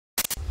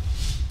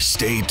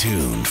Stay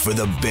tuned for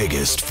the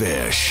biggest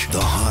fish, the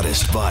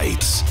hottest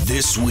bites,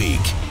 this week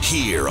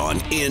here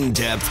on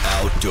In-Depth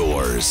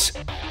Outdoors.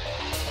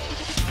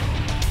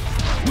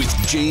 With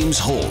James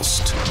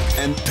Holst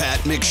and Pat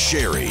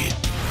McSherry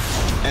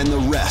and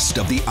the rest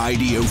of the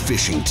IDO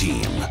fishing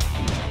team.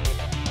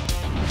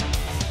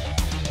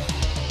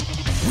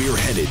 We're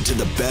headed to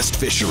the best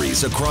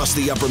fisheries across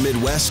the upper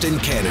Midwest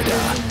and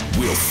Canada.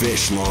 We'll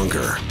fish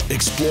longer,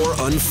 explore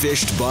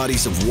unfished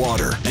bodies of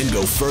water, and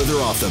go further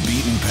off the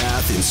beaten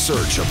path in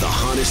search of the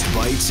hottest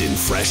bites in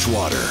fresh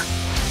water.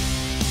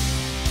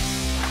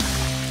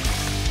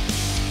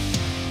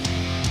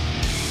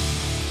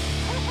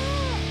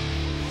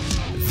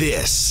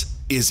 This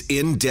is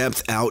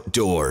In-Depth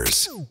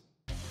Outdoors.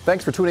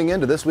 Thanks for tuning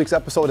in to this week's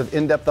episode of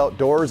In-Depth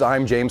Outdoors.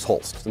 I'm James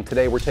Holst, and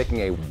today we're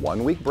taking a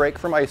one-week break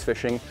from ice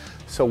fishing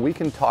so we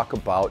can talk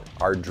about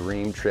our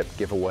Dream Trip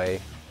giveaway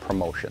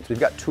promotions. We've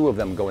got two of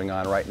them going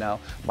on right now.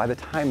 By the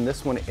time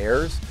this one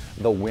airs,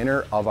 the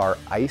winner of our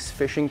ice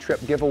fishing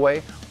trip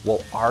giveaway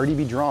will already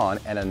be drawn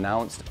and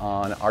announced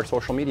on our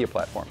social media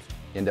platforms,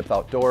 In-Depth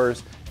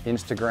Outdoors,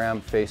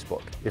 Instagram,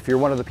 Facebook. If you're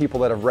one of the people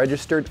that have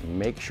registered,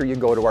 make sure you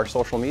go to our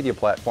social media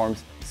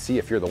platforms, see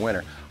if you're the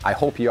winner. I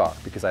hope you are,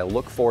 because I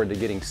look forward to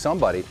getting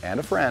somebody and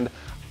a friend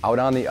out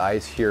on the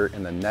ice here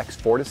in the next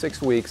 4 to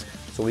 6 weeks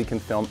so we can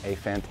film a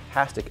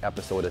fantastic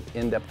episode of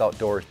In-Depth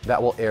Outdoors that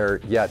will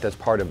air yet as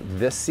part of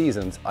this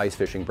season's ice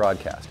fishing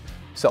broadcast.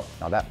 So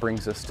now that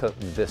brings us to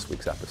this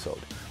week's episode.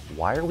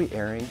 Why are we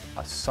airing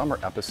a summer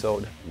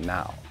episode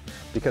now?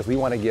 Because we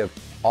want to give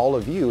all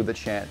of you the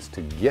chance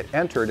to get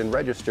entered and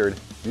registered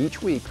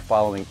each week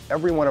following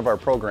every one of our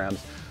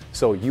programs,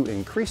 so you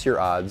increase your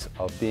odds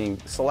of being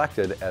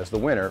selected as the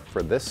winner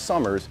for this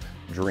summer's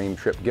Dream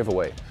Trip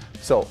giveaway.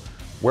 So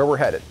where we're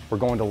headed, we're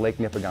going to Lake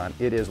Nipigon.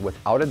 It is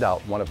without a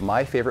doubt one of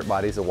my favorite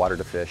bodies of water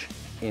to fish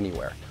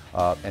anywhere.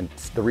 And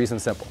the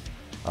reason's simple.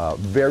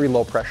 Very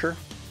low pressure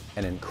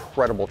and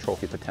incredible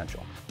trophy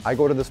potential. I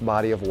go to this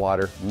body of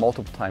water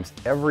multiple times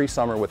every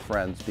summer with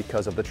friends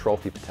because of the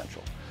trophy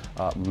potential.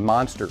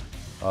 Monster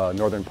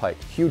northern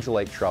pike, huge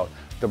lake trout.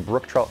 The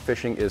brook trout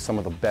fishing is some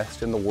of the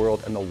best in the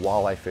world, and the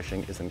walleye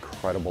fishing is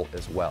incredible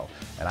as well.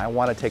 And I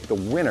want to take the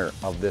winner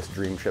of this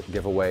Dream Trip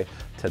giveaway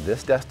to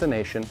this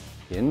destination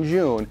in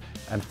June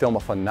and film a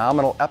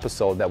phenomenal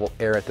episode that will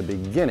air at the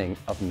beginning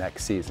of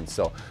next season.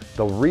 So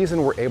the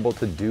reason we're able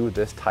to do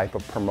this type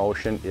of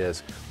promotion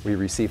is we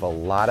receive a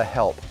lot of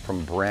help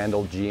from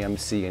Brandel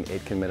GMC in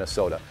Aitkin,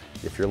 Minnesota.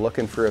 If you're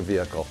looking for a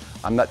vehicle,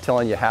 I'm not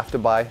telling you have to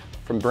buy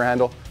from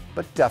Brandel,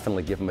 but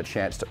definitely give them a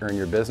chance to earn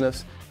your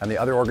business. And the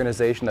other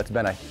organization that's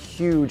been a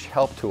huge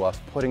help to us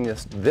putting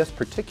this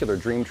particular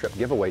Dream Trip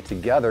giveaway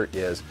together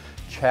is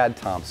Chad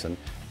Thompson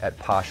at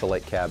Pasha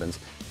Lake Cabins.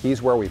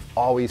 He's where we've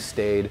always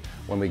stayed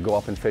when we go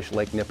up and fish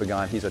Lake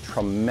Nipigon. He's a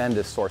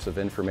tremendous source of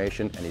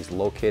information, and he's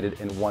located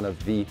in one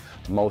of the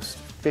most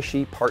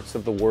fishy parts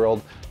of the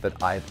world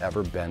that I've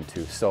ever been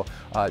to. So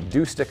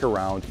do stick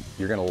around.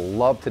 You're gonna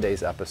love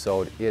today's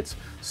episode. It's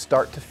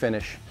start to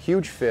finish,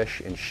 huge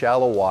fish in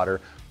shallow water,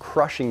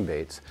 crushing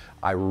baits.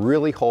 I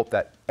really hope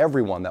that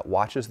everyone that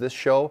watches this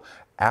show,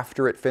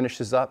 after it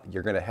finishes up,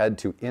 you're going to head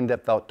to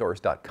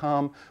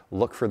indepthoutdoors.com,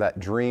 look for that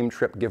Dream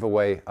Trip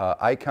giveaway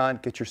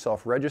icon, get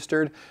yourself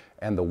registered,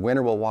 and the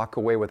winner will walk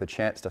away with a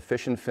chance to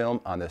fish and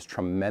film on this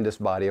tremendous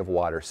body of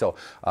water. So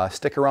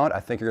stick around. I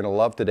think you're going to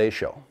love today's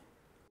show.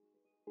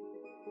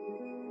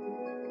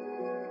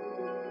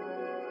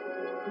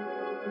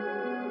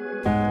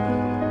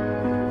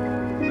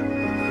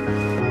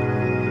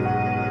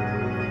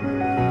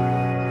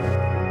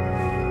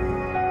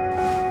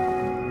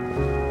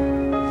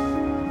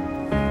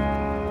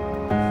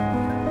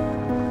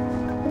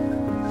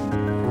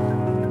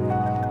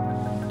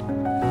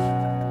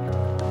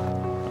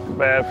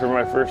 Bad for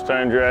my first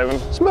time driving.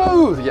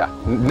 Smooth, yeah.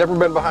 Never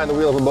been behind the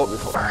wheel of a boat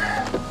before.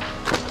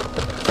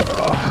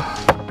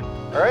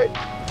 All right,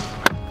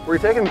 where are you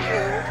taking me?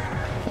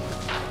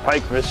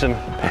 Pike fishing.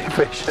 Pike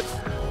fishing.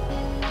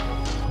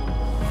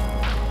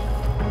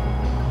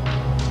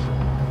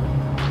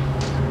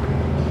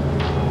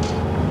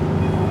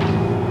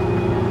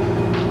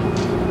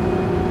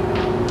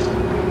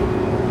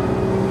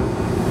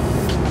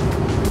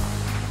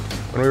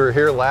 When we were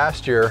here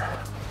last year,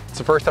 it's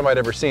the first time I'd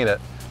ever seen it.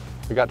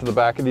 We got to the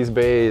back of these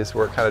bays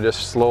where it kind of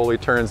just slowly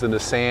turns into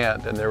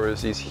sand, and there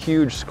was these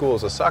huge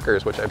schools of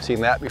suckers, which I've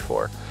seen that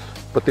before,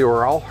 but they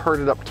were all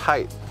herded up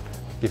tight.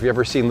 If you've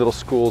ever seen little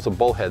schools of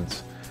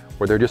bullheads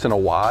where they're just in a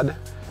wad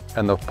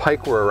and the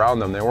pike were around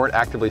them, they weren't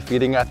actively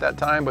feeding at that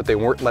time, but they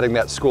weren't letting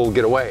that school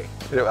get away.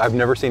 I've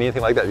never seen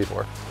anything like that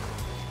before.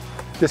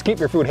 Just keep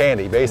your food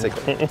handy,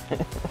 basically.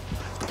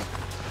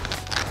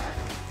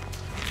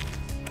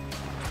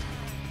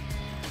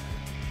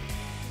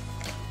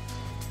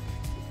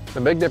 The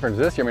big difference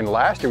this year, I mean,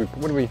 last year,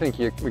 what do we think?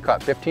 We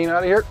caught 15 out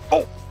of here?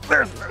 Oh,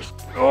 there's fish.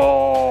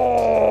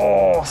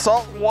 Oh,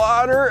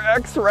 saltwater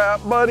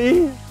X-Wrap,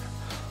 buddy.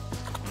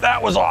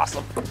 That was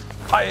awesome.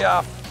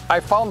 I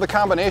found the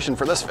combination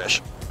for this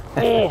fish.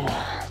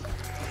 Oh.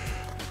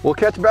 We'll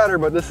catch better,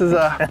 but this is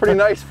pretty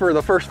nice for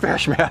the first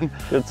fish, man.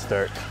 Good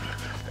start.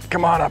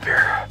 Come on up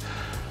here.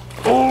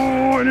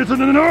 Oh, and it's in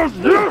the nose.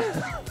 Yes.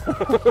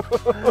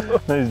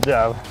 Nice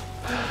job.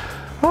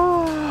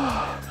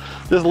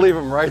 Just leave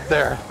him right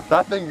there.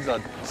 That thing's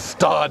a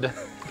stud. I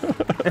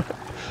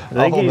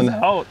think he's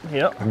out.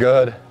 Yep.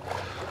 Good.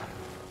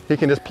 He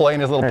can just play in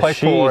his little pike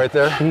pool right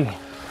there.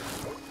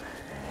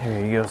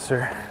 Here you go,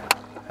 sir.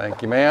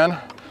 Thank you,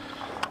 man.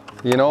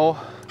 You know,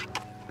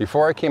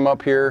 before I came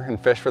up here and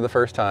fished for the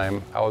first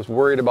time, I was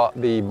worried about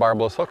the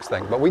barbless hooks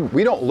thing, but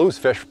we don't lose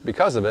fish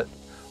because of it,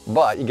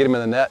 but you get them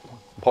in the net,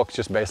 hooks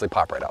just basically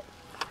pop right out.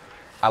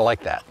 I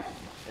like that.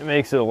 It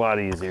makes it a lot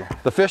easier.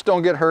 The fish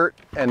don't get hurt,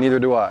 and neither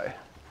do I.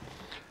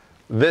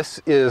 This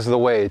is the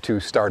way to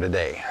start a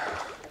day.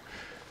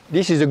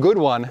 This is a good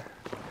one.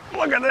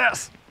 Look at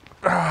this.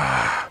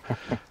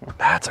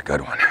 That's a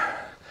good one.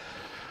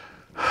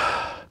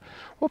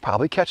 We'll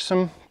probably catch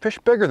some fish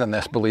bigger than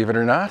this, believe it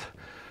or not.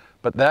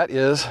 But that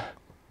is,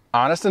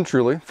 honest and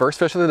truly, first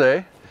fish of the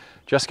day.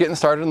 Just getting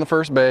started in the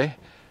first bay.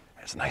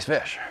 It's a nice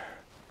fish.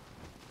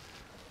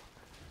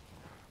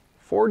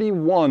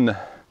 41.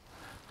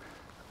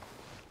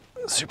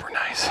 Super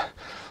nice.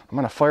 I'm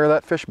gonna fire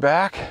that fish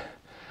back.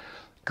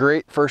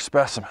 Great first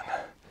specimen.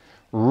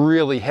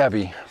 Really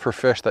heavy for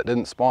fish that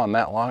didn't spawn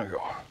that long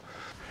ago.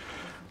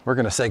 We're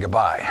gonna say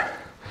goodbye.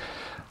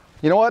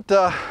 You know what,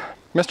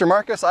 Mr.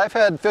 Marcus, I've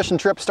had fishing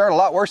trips start a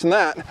lot worse than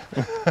that.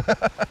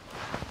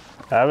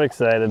 I'm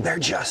excited. They're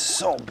just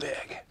so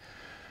big.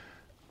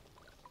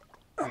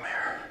 Come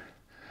here.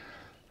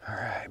 All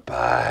right,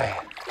 bye.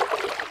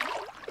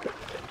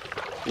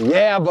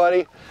 Yeah,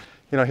 buddy.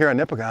 You know, here on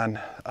Nipigon,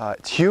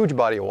 it's a huge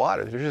body of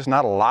water. There's just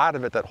not a lot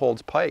of it that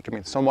holds pike. I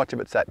mean, so much of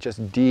it's that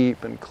just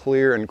deep and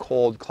clear and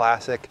cold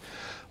classic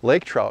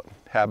lake trout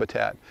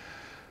habitat.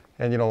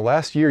 And you know,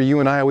 last year you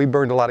and I, we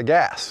burned a lot of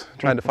gas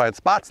trying to find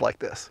spots like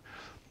this.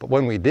 But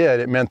when we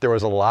did, it meant there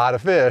was a lot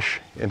of fish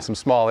in some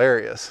small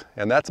areas.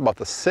 And that's about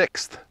the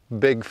 6th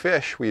big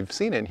fish we've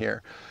seen in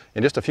here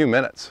in just a few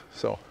minutes.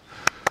 So,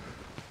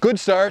 good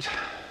start.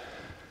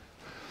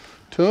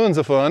 Tons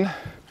of fun.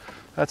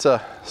 That's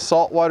a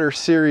Saltwater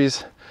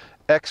Series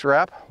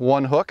X-Wrap,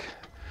 1 hook,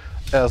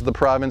 as the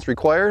province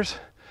requires.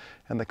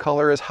 And the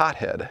color is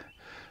Hothead.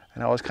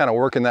 And I was kind of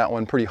working that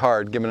one pretty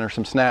hard, giving her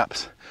some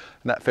snaps.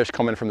 And that fish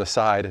coming from the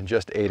side and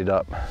just ate it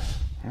up.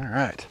 All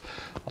right,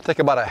 I'll take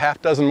about a half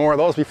dozen more of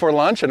those before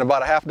lunch and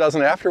about a half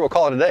dozen after. We'll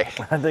call it a day.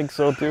 I think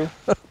so too.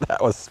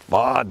 That was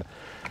fun.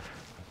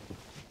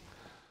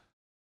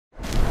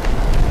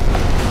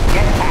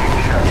 Get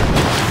action.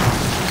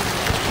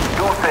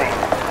 Do things.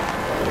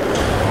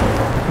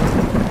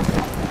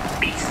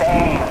 Be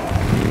sane.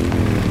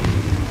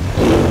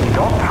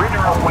 Don't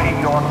fritter away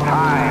your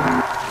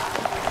time.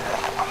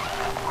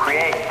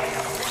 Create.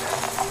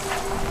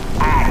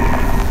 Act.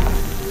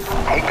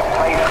 Take a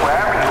place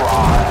wherever you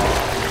are.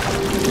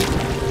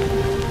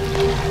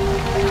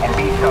 And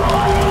be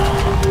somebody.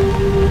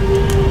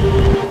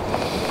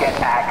 Get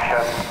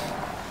action.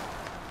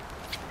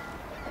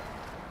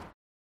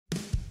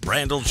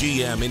 Brandel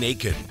GM in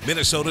Aiken,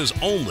 Minnesota's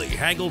only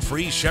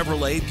haggle-free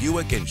Chevrolet,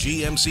 Buick, and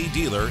GMC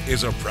dealer,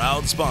 is a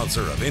proud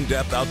sponsor of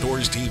In-Depth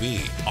Outdoors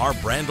TV. Our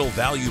Brandel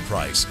value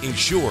price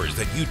ensures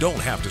that you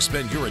don't have to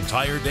spend your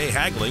entire day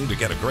haggling to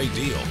get a great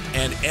deal.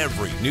 And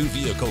every new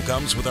vehicle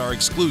comes with our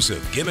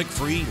exclusive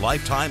gimmick-free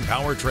lifetime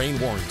powertrain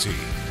warranty.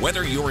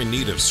 Whether you're in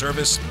need of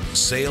service,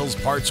 sales,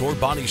 parts, or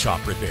body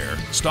shop repair,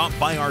 stop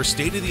by our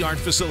state-of-the-art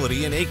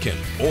facility in Aiken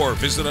or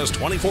visit us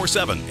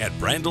 24/7 at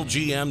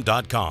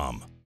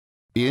brandelgm.com.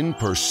 In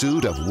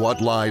pursuit of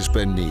what lies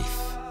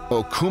beneath,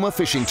 Okuma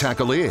Fishing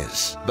Tackle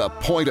is the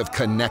point of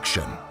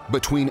connection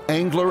between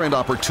angler and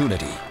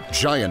opportunity,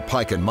 giant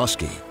pike and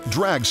muskie,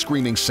 drag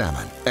screaming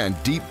salmon, and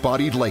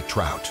deep-bodied lake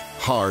trout,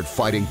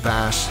 hard-fighting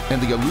bass,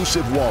 and the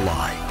elusive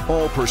walleye,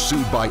 all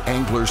pursued by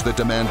anglers that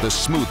demand the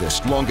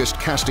smoothest, longest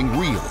casting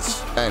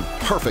reels and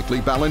perfectly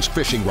balanced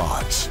fishing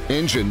rods,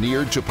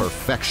 engineered to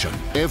perfection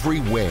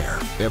everywhere,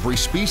 every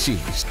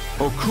species.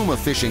 Okuma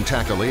Fishing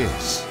Tackle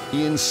is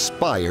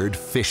inspired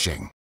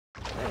fishing.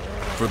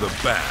 For the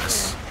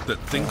bass that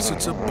thinks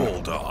it's a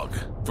bulldog.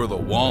 For the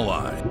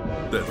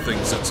walleye that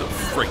thinks it's a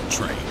freight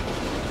train.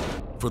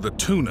 For the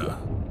tuna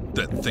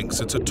that thinks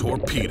it's a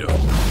torpedo.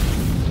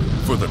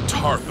 For the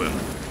tarpon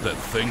that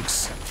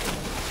thinks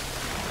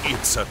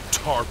it's a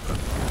tarpon.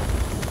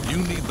 You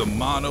need the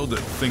mono that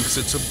thinks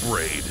it's a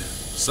braid.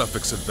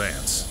 Suffix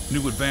Advance.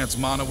 New advanced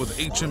mono with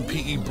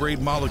HMPE braid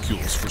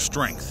molecules for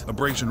strength,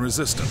 abrasion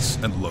resistance,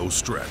 and low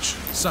stretch.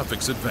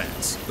 Suffix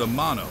Advance. The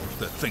mono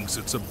that thinks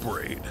it's a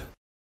braid.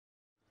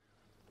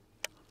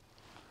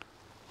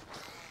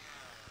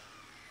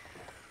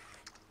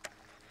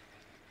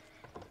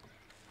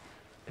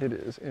 It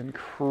is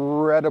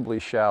incredibly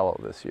shallow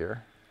this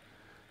year.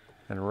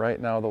 And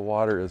right now the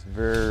water is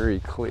very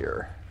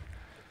clear.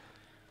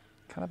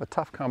 Kind of a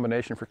tough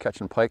combination for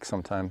catching pike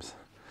sometimes.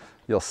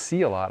 You'll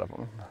see a lot of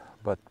them,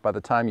 but by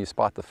the time you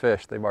spot the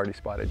fish, they've already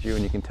spotted you,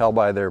 and you can tell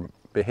by their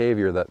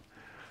behavior that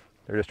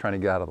they're just trying to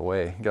get out of the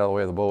way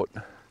of the boat.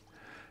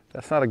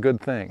 That's not a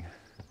good thing.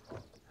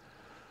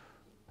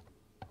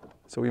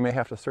 So we may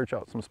have to search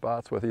out some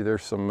spots with either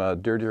some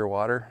deer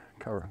water,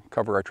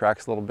 cover our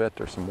tracks a little bit,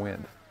 or some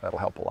wind. That'll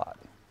help a lot.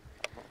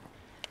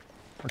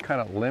 We're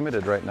kind of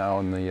limited right now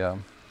in the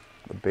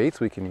baits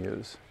we can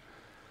use.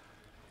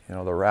 You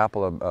know, the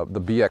rapple of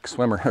the BX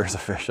swimmer, there's a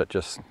fish that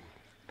just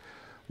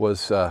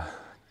was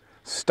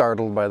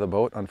startled by the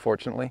boat,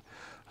 unfortunately.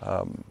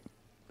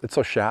 It's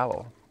so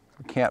shallow.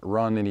 We can't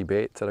run any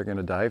baits that are going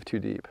to dive too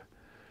deep.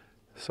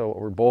 So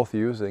what we're both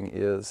using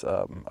is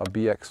a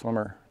BX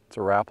swimmer. It's a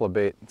rapala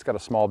bait. It's got a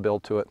small bill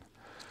to it.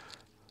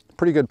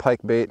 Pretty good pike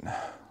bait. A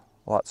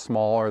lot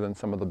smaller than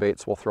some of the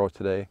baits we'll throw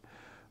today,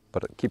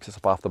 but it keeps us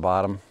up off the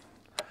bottom.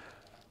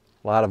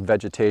 A lot of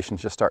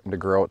vegetation's just starting to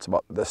grow. It's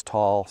about this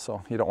tall,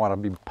 so you don't want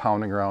to be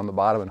pounding around the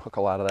bottom and hook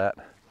a lot of that.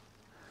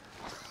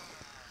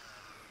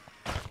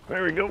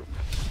 There we go.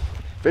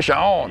 Fish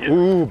on. Yeah.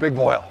 Ooh, big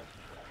boil.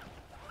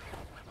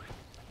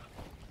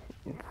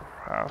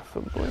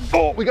 Possibly.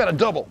 Oh, we got a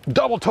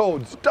double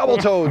toads.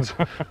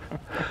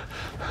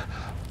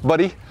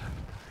 Buddy,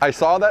 I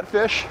saw that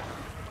fish.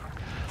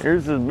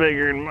 Yours is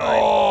bigger than mine.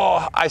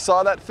 Oh, I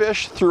saw that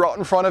fish, threw out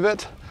in front of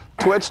it,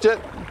 twitched it.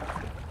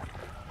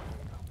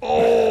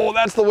 Oh,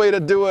 that's the way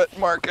to do it,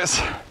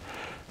 Marcus.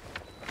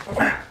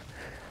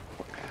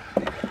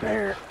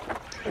 There,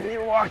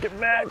 you walk it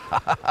back.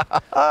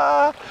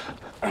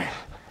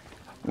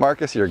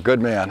 Marcus, you're a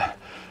good man.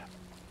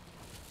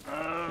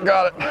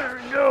 Got it. There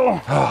we go.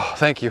 Oh,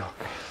 thank you.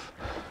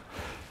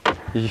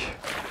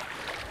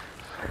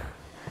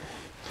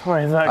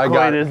 Mine's not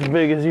quite as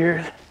big as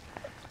yours.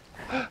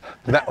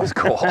 That was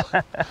cool.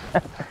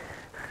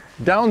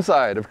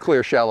 Downside of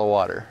clear, shallow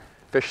water.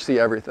 Fish see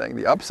everything.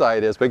 The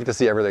upside is we get to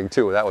see everything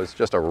too. That was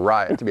just a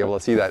riot to be able to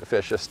see that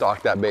fish just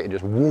stalk that bait and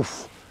just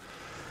woof.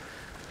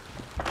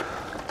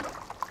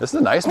 This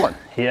is a nice one.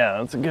 Yeah,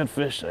 that's a good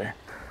fish there.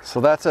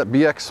 So that's a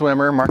BX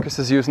swimmer. Marcus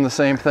is using the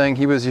same thing.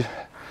 He was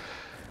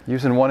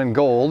using one in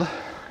gold.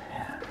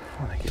 Yeah,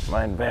 I want to get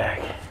mine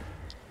back.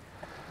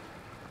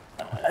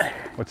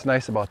 What's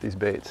nice about these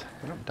baits,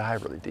 they don't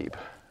dive really deep.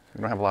 We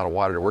don't have a lot of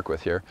water to work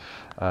with here.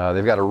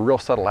 They've got a real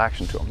subtle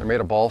action to them. They're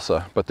made of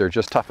balsa, but they're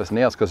just tough as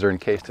nails because they're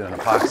encased in an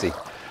epoxy,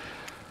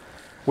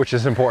 which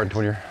is important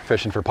when you're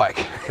fishing for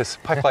pike, because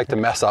pike like to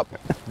mess up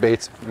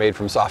baits made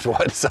from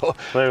softwood. So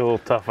they're a little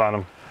tough on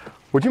them.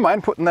 Would you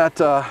mind putting that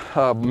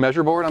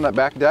measure board on that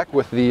back deck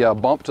with the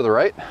bump to the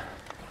right?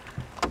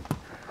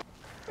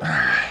 All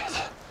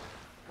right.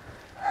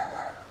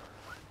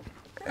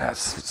 Yeah,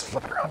 let's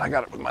flip it around. I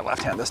got it with my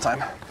left hand this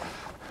time.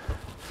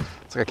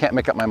 It's like I can't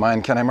make up my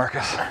mind, can I,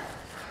 Marcus?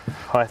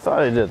 Oh, I thought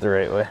I did it the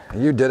right way.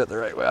 You did it the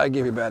right way. I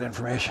gave you bad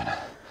information.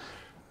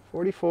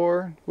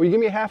 44. Will you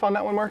give me a half on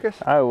that one, Marcus?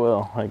 I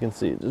will. I can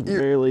see it just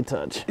barely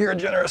touch. You're a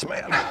generous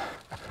man.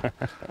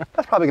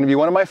 That's probably going to be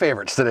one of my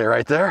favorites today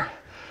right there.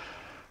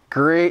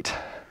 Great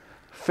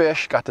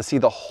fish. Got to see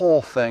the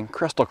whole thing.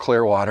 Crystal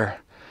clear water.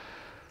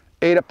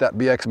 Ate up that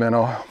BX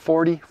minnow.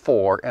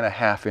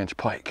 44.5-inch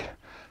pike.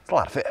 It's a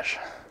lot of fish.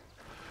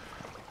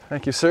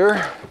 Thank you,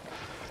 sir.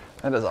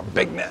 That is a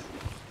big net.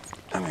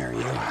 Come here,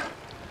 you.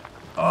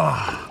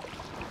 Oh,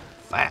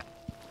 fat,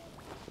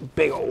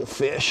 big old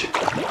fish.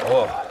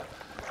 Oh.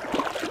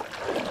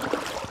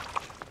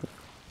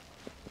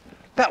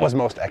 That was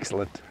most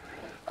excellent.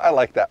 I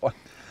like that one.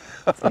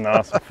 That's an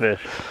awesome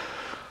fish.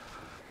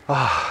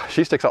 Oh,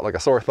 she sticks out like a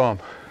sore thumb.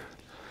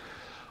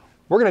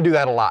 We're gonna do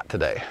that a lot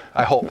today,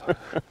 I hope.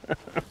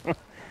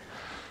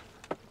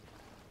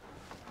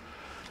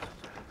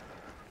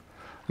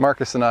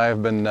 Marcus and I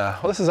have been,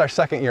 well, this is our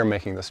second year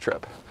making this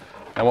trip.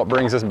 And what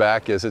brings us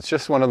back is it's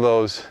just one of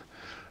those,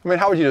 I mean,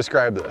 how would you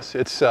describe this?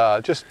 It's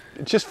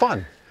just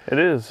fun. It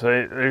is.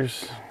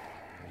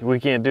 We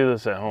can't do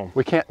this at home.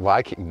 We can't, well,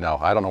 no,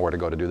 I don't know where to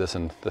go to do this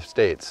in the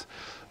States.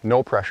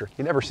 No pressure.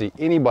 You never see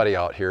anybody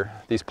out here.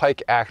 These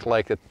pike act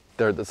like it's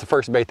the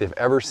first bait they've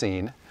ever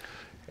seen,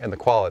 and the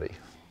quality,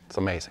 it's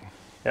amazing.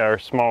 Yeah, our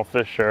small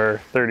fish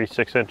are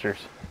 36 inches.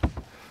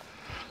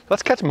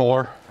 Let's catch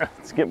more.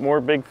 Let's get more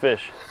big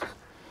fish.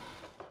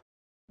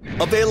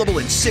 Available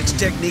in 6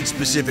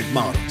 technique-specific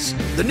models,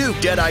 the new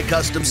Deadeye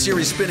Custom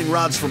Series spinning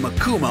rods from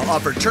Okuma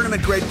offer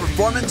tournament-grade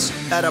performance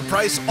at a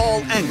price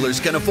all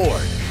anglers can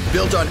afford.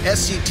 Built on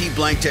SCT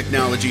blank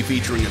technology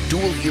featuring a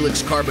dual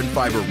helix carbon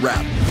fiber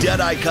wrap,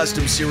 Deadeye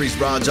Custom Series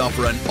rods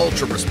offer an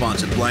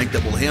ultra-responsive blank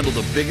that will handle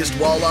the biggest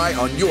walleye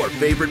on your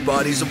favorite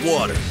bodies of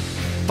water.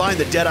 Find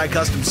the Deadeye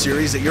Custom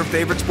Series at your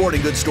favorite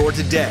sporting goods store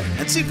today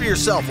and see for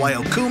yourself why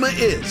Okuma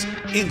is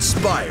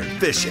inspired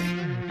fishing.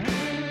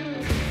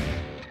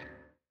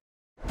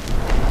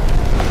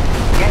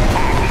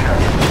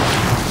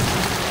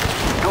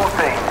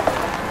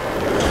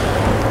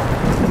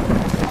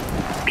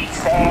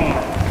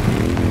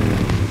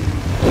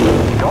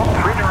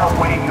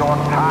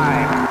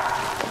 Time.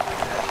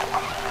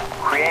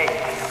 Create.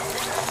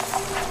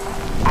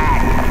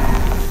 Act.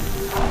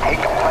 Take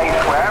a place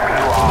wherever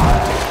you are.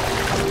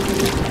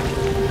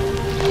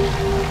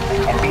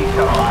 And be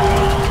somebody.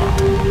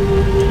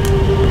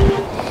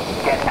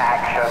 Get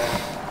action.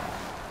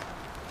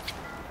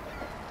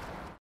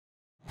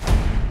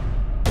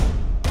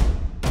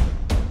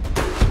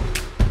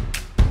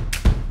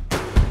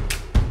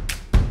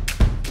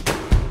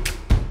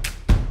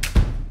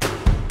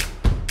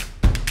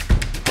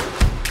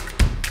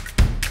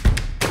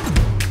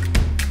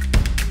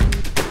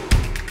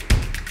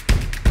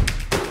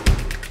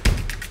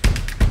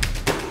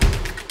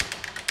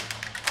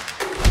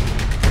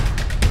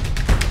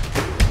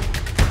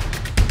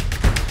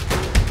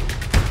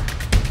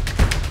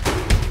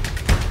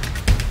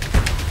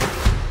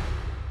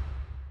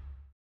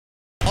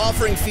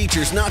 Offering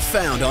features not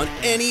found on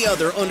any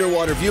other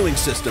underwater viewing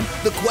system,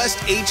 the Quest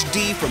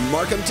HD from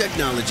Markham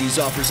Technologies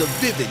offers a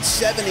vivid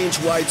 7-inch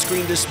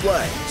widescreen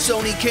display,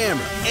 Sony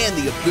camera, and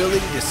the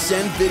ability to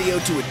send video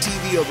to a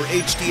TV over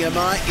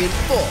HDMI in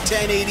full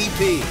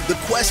 1080p. The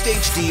Quest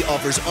HD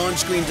offers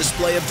on-screen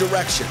display of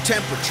direction,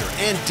 temperature,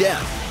 and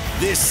depth.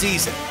 This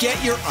season,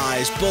 get your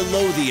eyes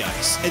below the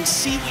ice and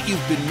see what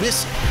you've been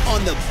missing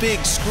on the big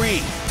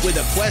screen with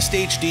a Quest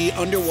HD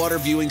underwater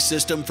viewing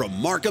system from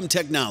Markham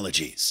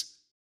Technologies.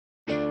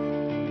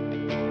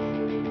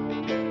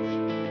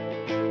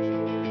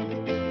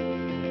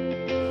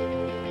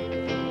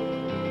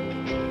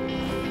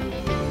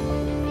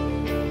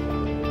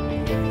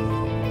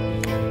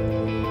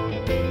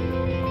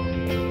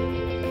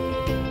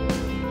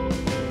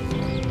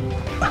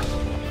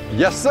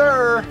 Yes,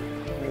 sir.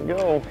 There you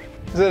go.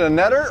 Is it a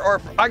netter or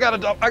I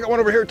got one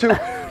over here too.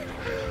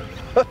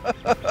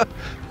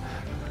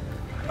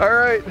 All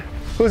right,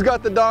 who's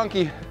got the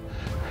donkey?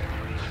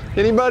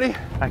 Anybody?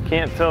 I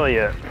can't tell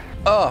yet.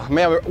 Oh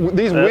man,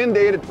 these wind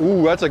aided.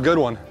 Ooh, that's a good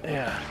one.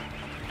 Yeah.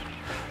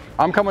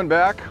 I'm coming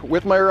back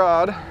with my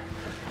rod.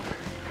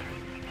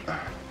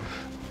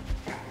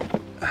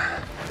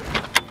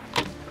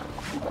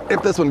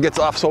 If this one gets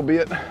off, so be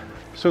it.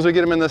 As soon as we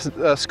get him in this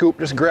scoop,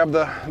 just grab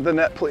the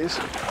net, please.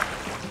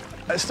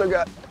 I still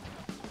got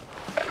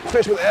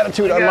fish with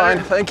attitude on mine.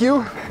 Thank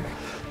you.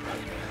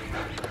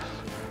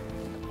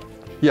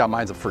 Yeah,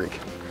 mine's a freak.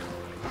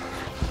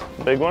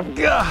 Big one?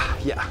 Yeah.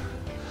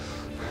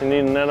 You need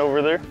a net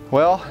over there?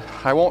 Well,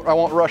 I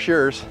won't rush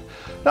yours.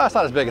 No, it's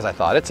not as big as I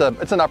thought. It's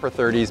an upper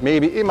 30s,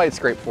 maybe. It might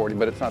scrape 40,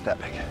 but it's not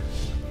that big.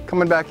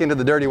 Coming back into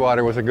the dirty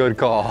water was a good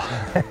call.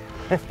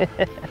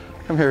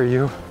 Come here,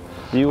 you.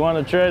 Do you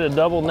want to try to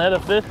double net a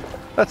fish?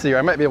 Let's see,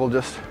 I might be able to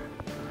just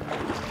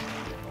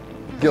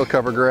gill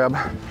cover grab.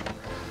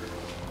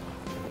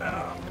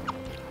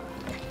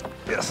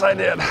 Yes, I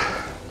did.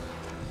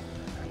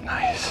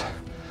 Nice.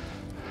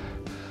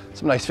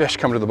 Some nice fish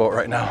coming to the boat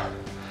right now.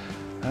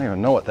 I don't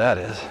even know what that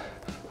is.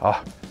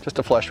 Oh, just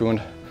a flesh wound.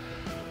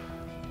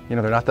 You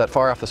know, they're not that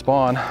far off the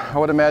spawn. I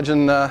would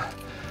imagine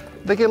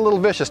they get a little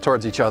vicious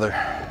towards each other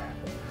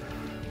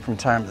from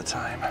time to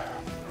time.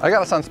 I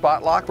got us on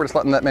spot lock. We're just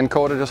letting that Minn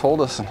Kota just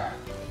hold us. And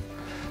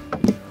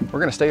we're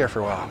gonna stay here for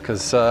a while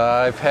because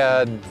I've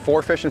had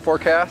 4 fish in 4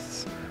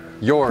 casts.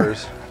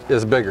 Yours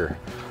is bigger,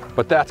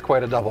 but that's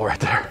quite a double right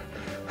there.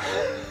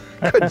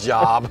 Good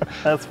job.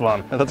 That's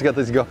fun. Let's get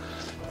these go.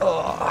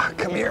 Oh,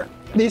 come here.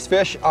 These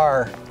fish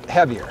are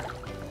heavier.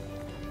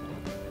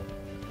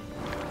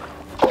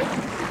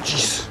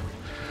 Jeez.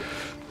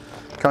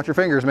 Count your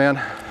fingers,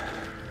 man.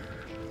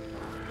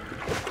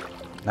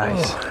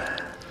 Nice.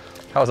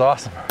 That was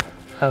awesome.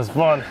 That was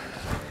fun.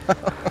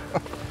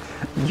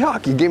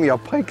 Yuck, you gave me a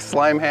pike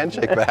slime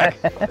handshake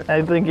back.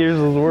 I think yours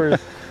was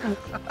worse.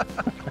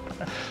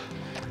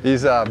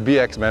 These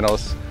BX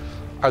minnows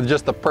are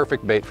just the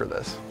perfect bait for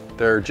this.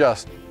 They're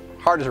just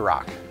hard as a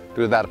rock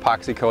due to that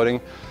epoxy coating.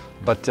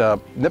 But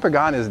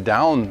Nipigon is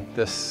down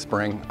this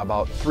spring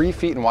about 3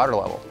 feet in water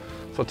level.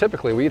 So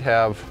typically we'd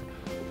have,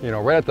 you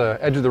know, right at the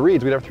edge of the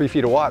reeds, we'd have 3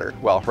 feet of water.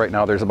 Well, right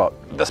now there's about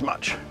this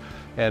much.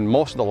 And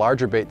most of the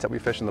larger baits that we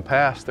fished in the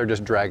past, they're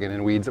just dragging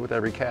in weeds with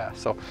every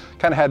cast. So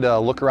kind of had to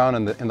look around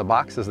in the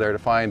boxes there to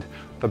find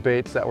the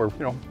baits that were,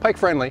 you know, pike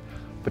friendly,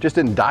 but just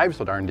didn't dive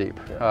so darn deep.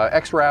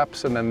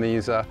 X-Wraps and then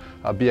these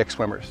BX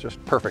swimmers,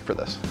 just perfect for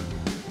this.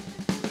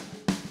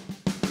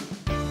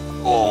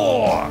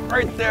 Oh,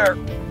 right there.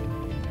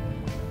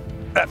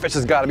 That fish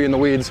has got to be in the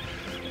weeds.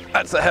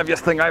 That's the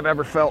heaviest thing I've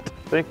ever felt.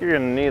 I think you're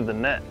gonna need the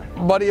net.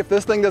 Buddy, if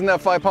this thing doesn't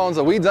have 5 pounds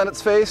of weeds on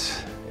its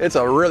face, it's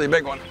a really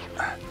big one.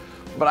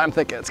 But I'm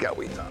thinking it's got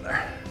weeds on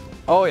there.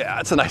 Oh yeah,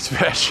 it's a nice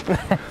fish.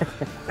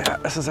 Yeah,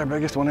 this is our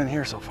biggest one in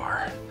here so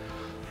far.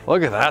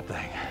 Look at that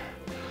thing.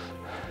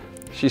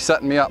 She's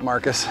setting me up,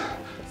 Marcus.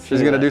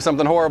 She's gonna do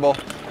something horrible.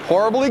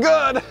 Horribly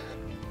good.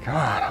 Come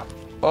on.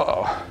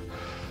 Uh-oh.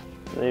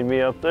 Need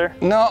me up there?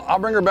 No, I'll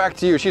bring her back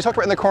to you. She's hooked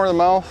right in the corner of the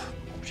mouth.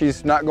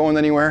 She's not going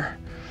anywhere.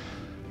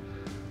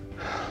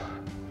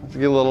 Let's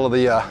get a little of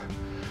the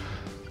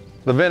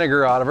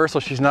vinegar out of her so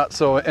she's not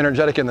so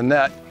energetic in the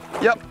net.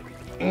 Yep,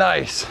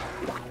 nice.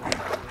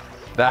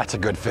 That's a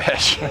good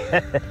fish.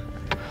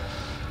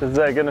 Is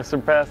that gonna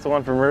surpass the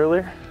one from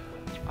earlier?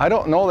 I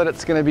don't know that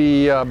it's gonna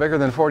be bigger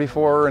than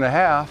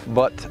 44.5,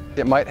 but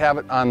it might have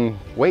it on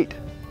weight.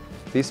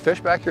 These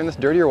fish back here in this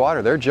dirtier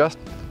water, they're just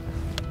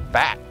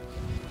fat.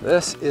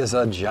 This is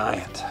a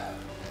giant.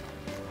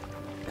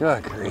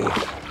 Good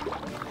grief.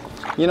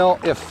 You know,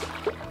 if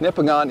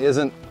Nipigon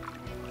isn't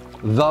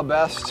the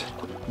best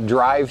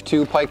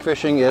drive-to pike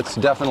fishing, it's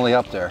definitely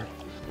up there.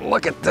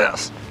 Look at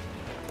this.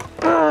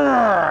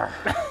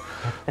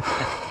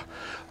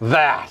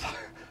 That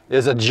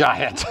is a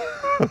giant.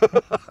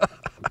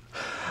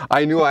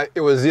 I knew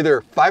it was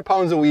either 5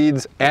 pounds of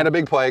weeds and a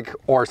big pike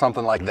or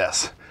something like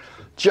this.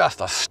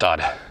 Just a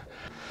stud.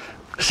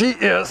 She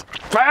is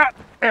fat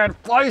and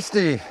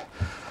feisty.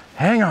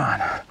 Hang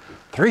on,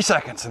 3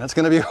 seconds and it's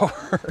gonna be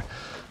over.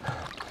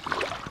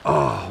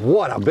 Oh,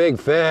 what a big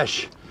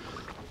fish.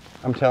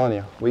 I'm telling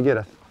you, we get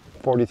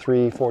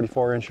 43,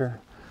 44 incher,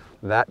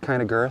 that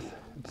kind of girth,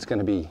 it's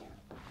gonna be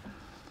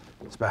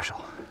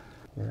special.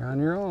 You're on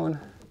your own.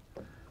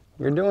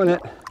 You're doing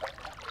it.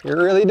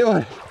 You're really doing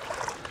it.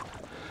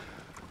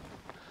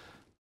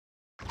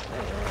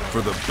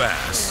 For the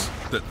bass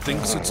that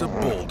thinks it's a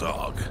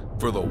bulldog.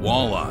 For the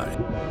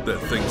walleye that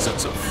thinks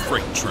it's a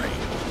freight train.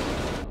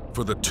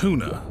 For the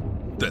tuna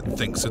that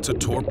thinks it's a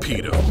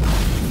torpedo.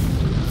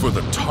 For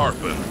the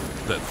tarpon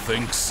that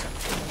thinks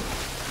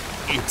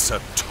it's a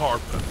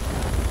tarpon.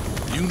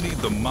 You need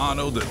the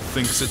mono that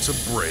thinks it's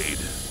a braid.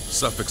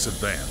 Suffix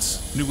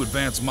Advance. New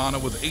advanced mono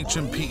with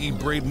HMPE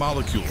braid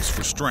molecules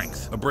for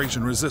strength,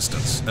 abrasion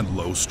resistance, and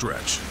low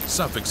stretch.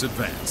 Suffix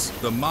Advance.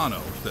 The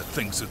mono that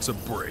thinks it's a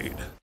braid.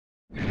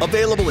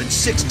 Available in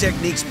 6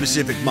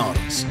 technique-specific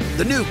models.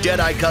 The new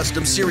Deadeye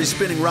Custom Series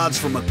spinning rods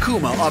from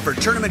Akuma offer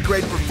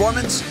tournament-grade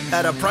performance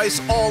at a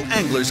price all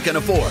anglers can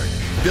afford.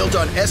 Built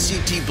on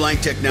SCT blank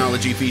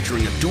technology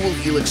featuring a dual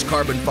helix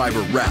carbon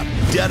fiber wrap,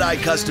 Deadeye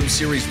Custom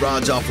Series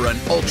rods offer an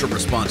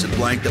ultra-responsive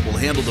blank that will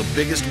handle the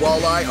biggest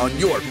walleye on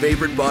your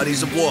favorite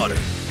bodies of water.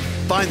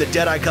 Find the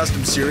Deadeye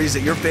Custom Series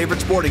at your favorite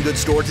sporting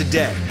goods store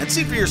today and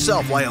see for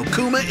yourself why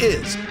Akuma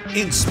is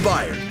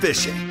inspired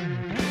fishing.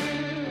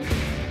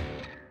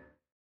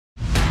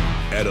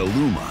 At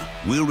Aluma,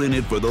 we're in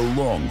it for the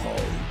long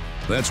haul.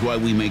 That's why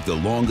we make the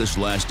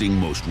longest-lasting,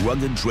 most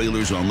rugged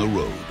trailers on the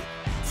road.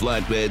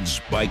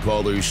 Flatbeds, bike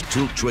haulers,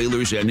 tilt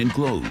trailers, and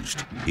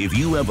enclosed. If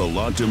you have a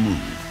lot to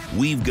move,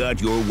 we've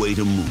got your way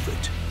to move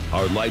it.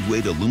 Our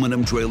lightweight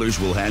aluminum trailers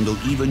will handle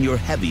even your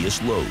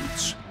heaviest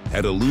loads.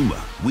 At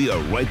Aluma, we are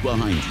right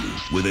behind you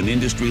with an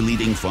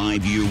industry-leading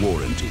 5-year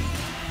warranty.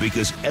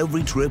 Because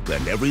every trip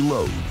and every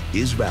load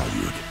is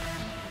valued.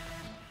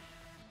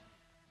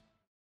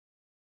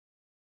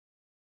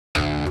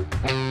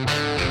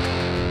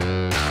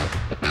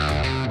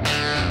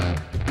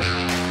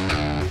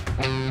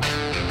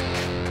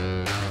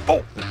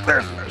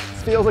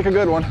 Feels like a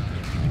good one.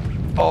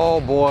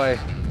 Oh boy,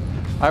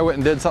 I went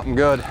and did something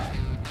good.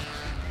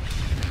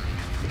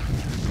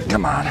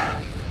 Come on.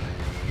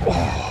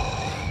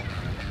 Oh,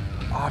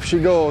 off she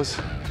goes.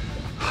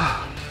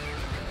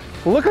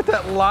 Look at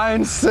that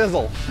line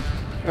sizzle.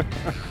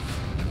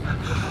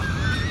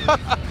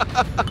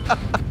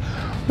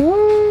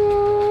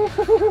 Woo!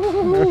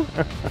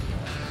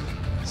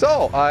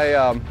 So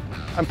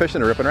I'm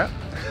fishing a ripping rap.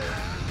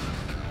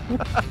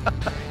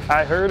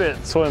 I heard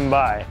it swim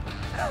by.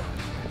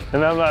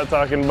 And I'm not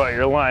talking about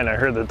your line, I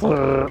heard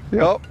the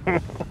Yep.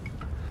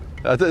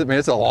 I mean,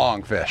 it's a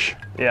long fish.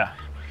 Yeah.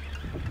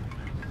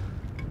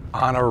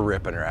 On a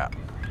ripping rap.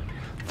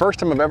 First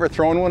time I've ever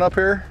thrown one up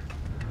here.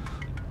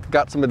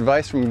 Got some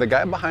advice from the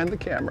guy behind the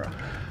camera.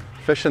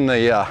 Fishing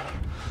the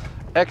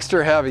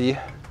extra heavy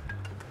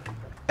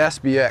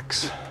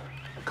SBX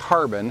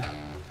carbon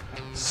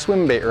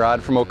swim bait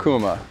rod from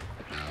Okuma.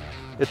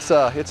 It's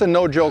a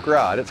no joke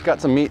rod. It's got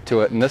some meat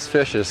to it, and this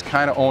fish is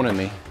kind of owning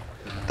me.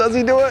 Does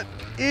he do it?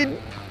 He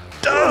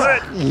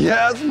does it!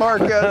 Yes,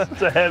 Marcus!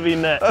 It's a heavy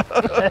net.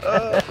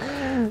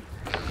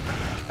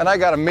 And I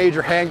got a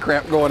major hand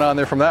cramp going on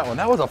there from that one.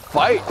 That was a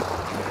fight.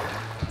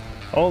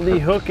 Oh, the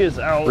hook is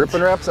out.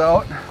 Ripping rap's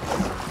out.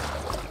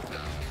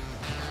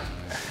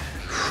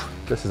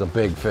 This is a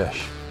big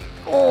fish.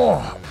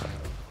 Oh.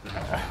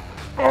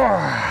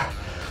 Oh.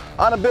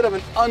 On a bit of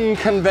an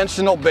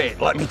unconventional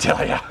bait, let me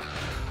tell you.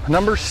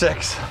 Number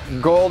 6,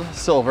 gold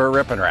silver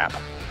ripping rap.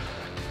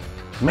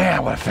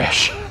 Man, what a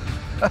fish.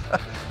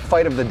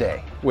 Fight of the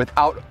day,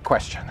 without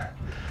question.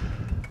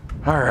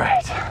 All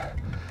right.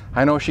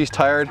 I know she's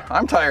tired.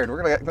 I'm tired.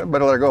 We're gonna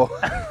better let her go.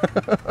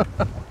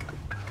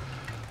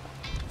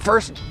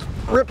 First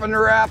ripping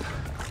rap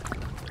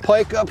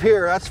pike up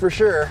here, that's for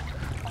sure.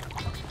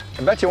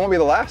 I bet you won't be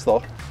the last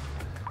though.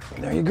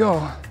 There you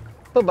go.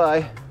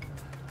 Bye-bye.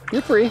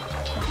 You're free.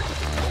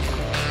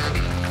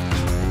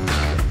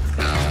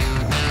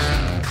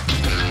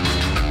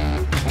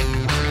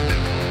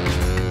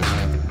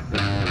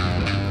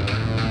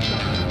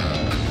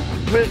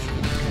 Fish.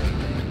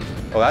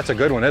 Oh, that's a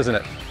good one, isn't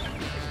it?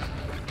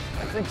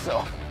 I think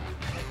so.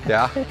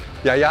 Yeah?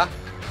 Yeah?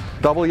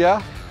 Double yeah?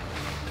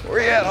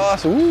 Where you at,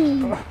 Hoss?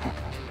 Ooh.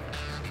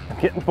 I'm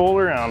getting pulled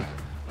around.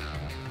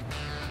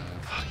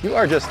 You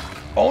are just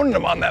owning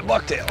them on that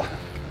bucktail.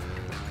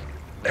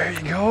 There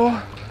you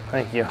go.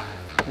 Thank you.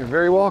 You're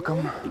very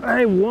welcome.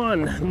 I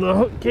won. The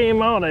hook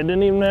came out. I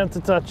didn't even have to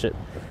touch it.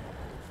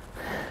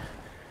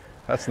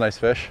 That's a nice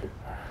fish.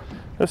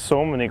 There's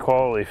so many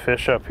quality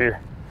fish up here.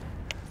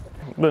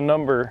 The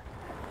number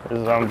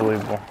is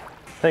unbelievable.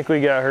 I think we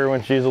got her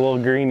when she's a little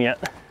green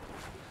yet.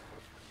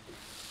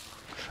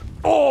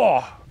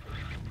 Oh!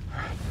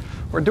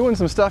 We're doing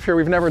some stuff here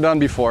we've never done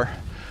before.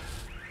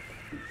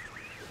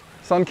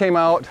 Sun came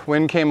out,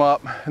 wind came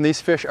up, and these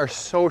fish are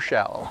so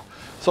shallow.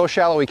 So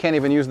shallow we can't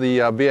even use the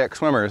BX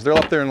swimmers. They're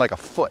up there in like a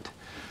foot.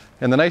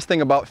 And the nice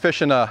thing about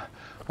fishing a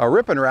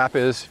ripping rap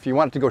is if you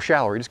want it to go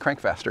shallower, you just crank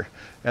faster.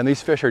 And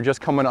these fish are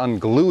just coming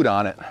unglued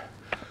on it.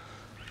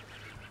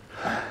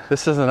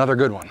 This is another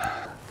good one.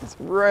 It's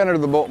right under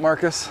the boat,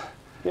 Marcus.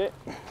 Okay.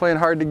 Playing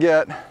hard to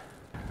get.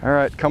 All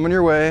right, coming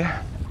your way.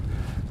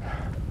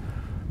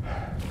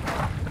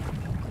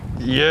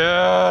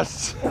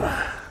 Yes!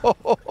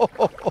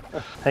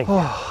 Thank you.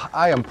 Oh,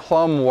 I am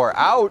plumb wore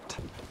out.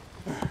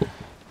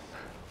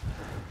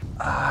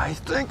 I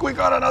think we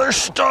got another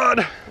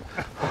stud.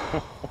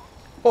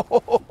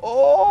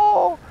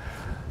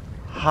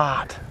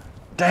 Hot.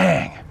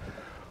 Dang.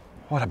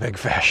 What a big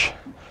fish.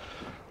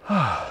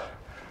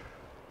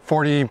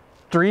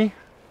 43,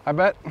 I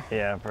bet.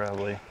 Yeah,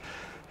 probably.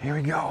 Here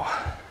we go.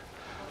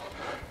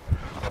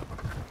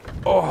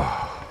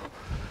 Oh.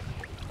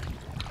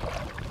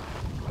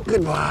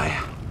 Goodbye.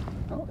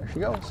 Oh, there she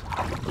goes.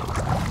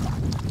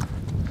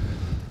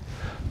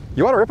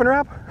 You want a rip and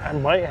wrap? I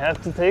might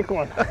have to take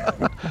one.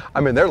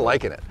 I mean, they're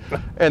liking it.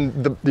 And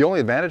the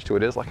only advantage to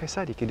it is, like I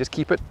said, you can just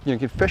keep it, you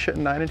can fish it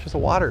in 9 inches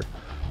of water.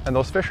 And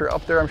those fish are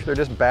up there, I'm sure they're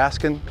just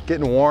basking,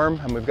 getting warm.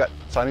 And we've got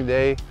sunny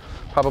day,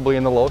 probably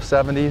in the low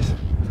 70s.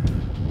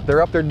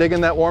 They're up there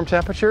digging that warm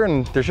temperature,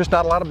 and there's just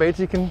not a lot of baits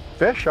you can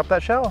fish up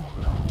that shallow.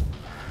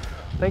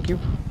 Thank you.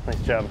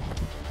 Nice job.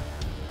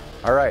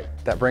 All right,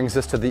 that brings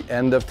us to the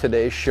end of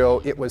today's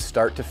show. It was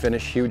start to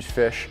finish huge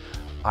fish.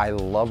 I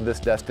love this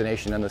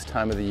destination and this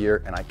time of the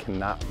year, and I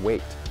cannot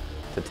wait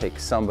to take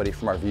somebody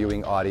from our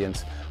viewing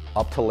audience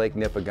up to Lake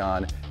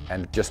Nipigon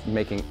and just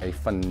making a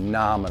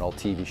phenomenal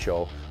TV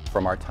show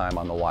from our time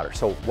on the water.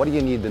 So what do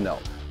you need to know?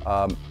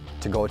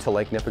 To go to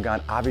Lake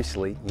Nipigon,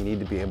 obviously you need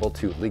to be able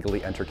to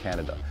legally enter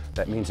Canada.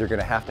 That means you're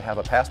gonna have to have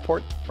a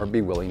passport or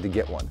be willing to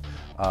get one.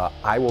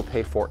 I will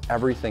pay for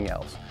everything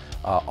else.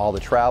 All the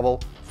travel,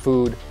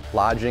 food,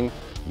 lodging.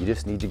 You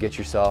just need to get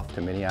yourself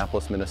to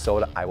Minneapolis,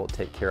 Minnesota. I will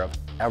take care of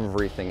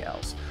everything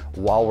else.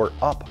 While we're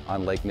up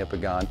on Lake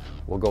Nipigon,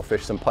 we'll go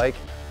fish some pike,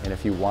 and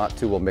if you want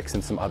to, we'll mix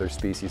in some other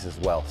species as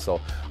well.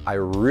 So I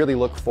really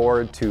look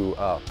forward to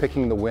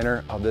picking the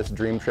winner of this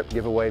Dream Trip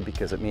giveaway,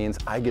 because it means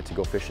I get to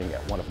go fishing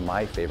at one of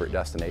my favorite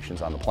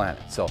destinations on the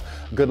planet. So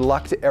good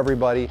luck to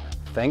everybody.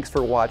 Thanks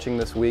for watching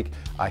this week.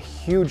 A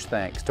huge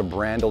thanks to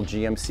Brandel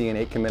GMC in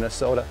Aitkin,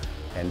 Minnesota,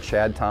 and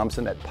Chad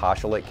Thompson at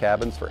Pasha Lake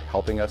Cabins for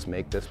helping us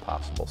make this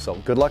possible. So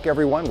good luck,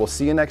 everyone. We'll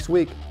see you next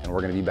week, and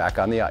we're going to be back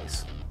on the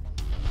ice.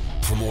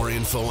 For more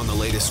info on the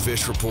latest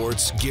fish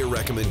reports, gear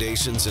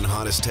recommendations, and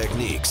hottest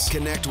techniques,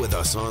 connect with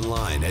us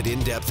online at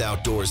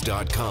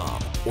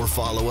indepthoutdoors.com or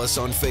follow us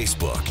on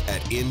Facebook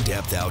at In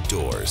Depth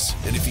Outdoors.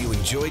 And if you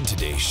enjoyed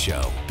today's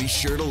show, be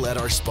sure to let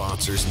our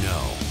sponsors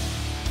know.